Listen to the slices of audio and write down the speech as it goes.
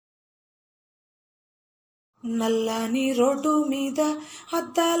నల్లని రోడ్డు మీద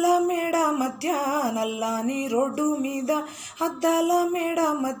అద్దాల మేడ మధ్య, నల్లని రోడ్డు మీద అద్దాల మేడ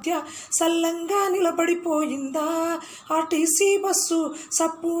మధ్య సల్లంగా నిలబడిపోయిందా ఆర్టీసీ బస్సు,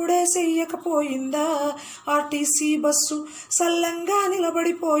 సప్పుడే చెయ్యకపోయిందా ఆర్టీసీ బస్సు, సల్లంగా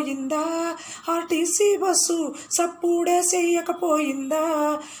నిలబడిపోయిందా ఆర్టీసీ బస్సు, సప్పుడే చెయ్యకపోయిందా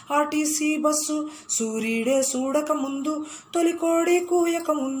ఆర్టీసీ బస్సు. సూర్యుడే చూడక ముందు తొలికోడి కూయక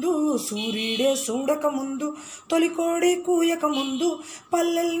ముందు, సూర్యుడే చూడక ముందు తొలికోడి కూయక ముందు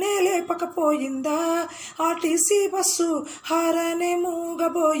పల్లెల్నే లేపకపోయిందా RTC bus, హారనే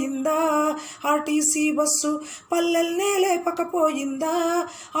మూగబోయిందా RTC bus, పల్లెల్నే లేపకపోయిందా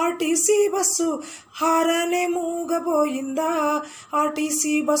RTC bus, హారనే మూగబోయిందా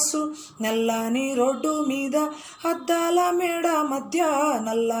RTC bus. నల్లని రోడ్డు మీద అద్దాల మేడ మధ్య,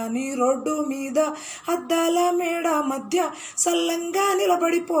 నల్లని రోడ్డు మీద అద్దాల మేడ మధ్య సల్లంగా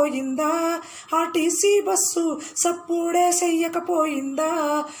నిలబడిపోయిందా RTC bus, సప్పుడే చెయ్యకపోయిందా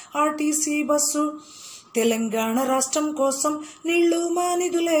RTC bus. Telangana రాష్ట్రం కోసం నీళ్లు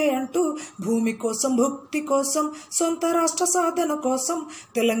మానిదులే అంటూ, భూమి కోసం భుక్తి కోసం సొంత రాష్ట్ర సాధన కోసం,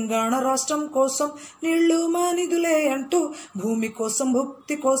 తెలంగాణ రాష్ట్రం కోసం నీళ్లు మానిదులే అంటూ, భూమి కోసం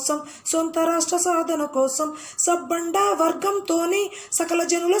భుక్తి కోసం సొంత రాష్ట్ర సాధన కోసం సబ్బండ వర్గంతోని సకల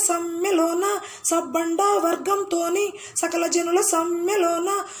జనుల సమ్మెలోన, సబ్బండ వర్గంతోని సకల జనుల సమ్మెలోన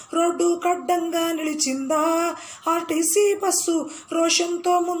road కడ్డంగా నిలిచిందా RTC bus,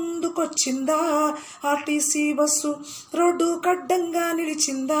 రోషంతో ముందుకొచ్చిందా RTC bus, road కడ్డంగా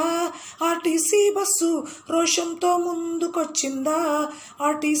నిలిచిందా RTC bus, రోషంతో ముందుకొచ్చిందా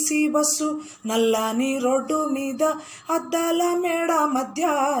RTC bus. నల్లని రోడ్డు మీద అద్దాల మేడ మధ్య,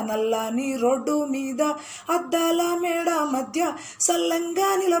 నల్లని రోడ్డు మీద అద్దాల మేడ మధ్య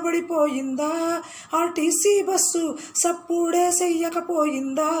సల్లంగా నిలబడిపోయిందా RTC bus, సప్పుడే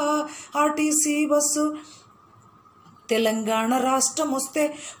చెయ్యకపోయిందా RTC bus. Telangana రాష్ట్రం వస్తే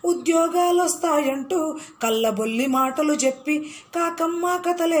ఉద్యోగాలు వస్తాయంటూ కళ్ళబొల్లి మాటలు చెప్పి కాకమ్మ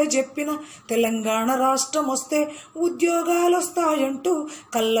కథలే చెప్పిన, తెలంగాణ రాష్ట్రం వస్తే ఉద్యోగాలు వస్తాయంటూ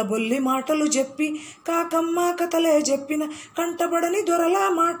కళ్ళబొల్లి మాటలు చెప్పి కాకమ్మ కథలే చెప్పిన, కంటబడని దొరల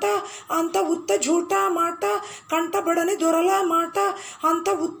మాట అంత ఉత్త झूठा మాట, కంటబడని దొరల మాట అంత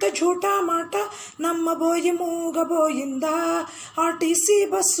ఉత్త झूठा మాట నమ్మబోయి మూగబోయిందా RTC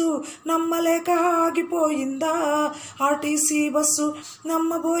bus, నమ్మలేక ఆగిపోయిందా RTC bus,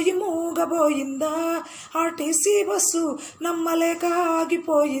 నమ్మబోయి మూగబోయిందా RTC bus, నమ్మలేక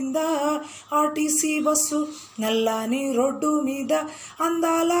ఆగిపోయిందా RTC bus. నల్లని రోడ్డు మీద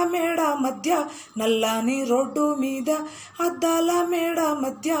అందాల మేడ మధ్య, నల్లని రోడ్డు మీద అద్దాల మేడ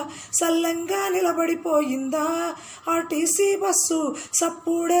మధ్య సల్లంగా నిలబడిపోయిందా ఆర్టీసీ బస్సు,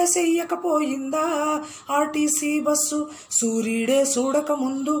 సప్పుడే చెయ్యకపోయిందా ఆర్టీసీ బస్సు. సూర్యుడే చూడక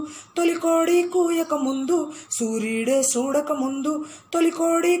ముందు తొలికోడి కూయక ముందు, సూర్యుడే చూడక ముందు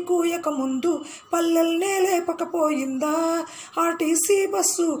తొలికోడి కూయక ముందు పల్లెల్నే లేపకపోయిందా RTC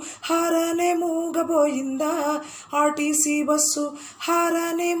bus, హారనే మూగబోయిందా RTC bus,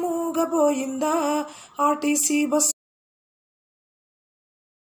 హారనే మూగబోయిందా RTC bus.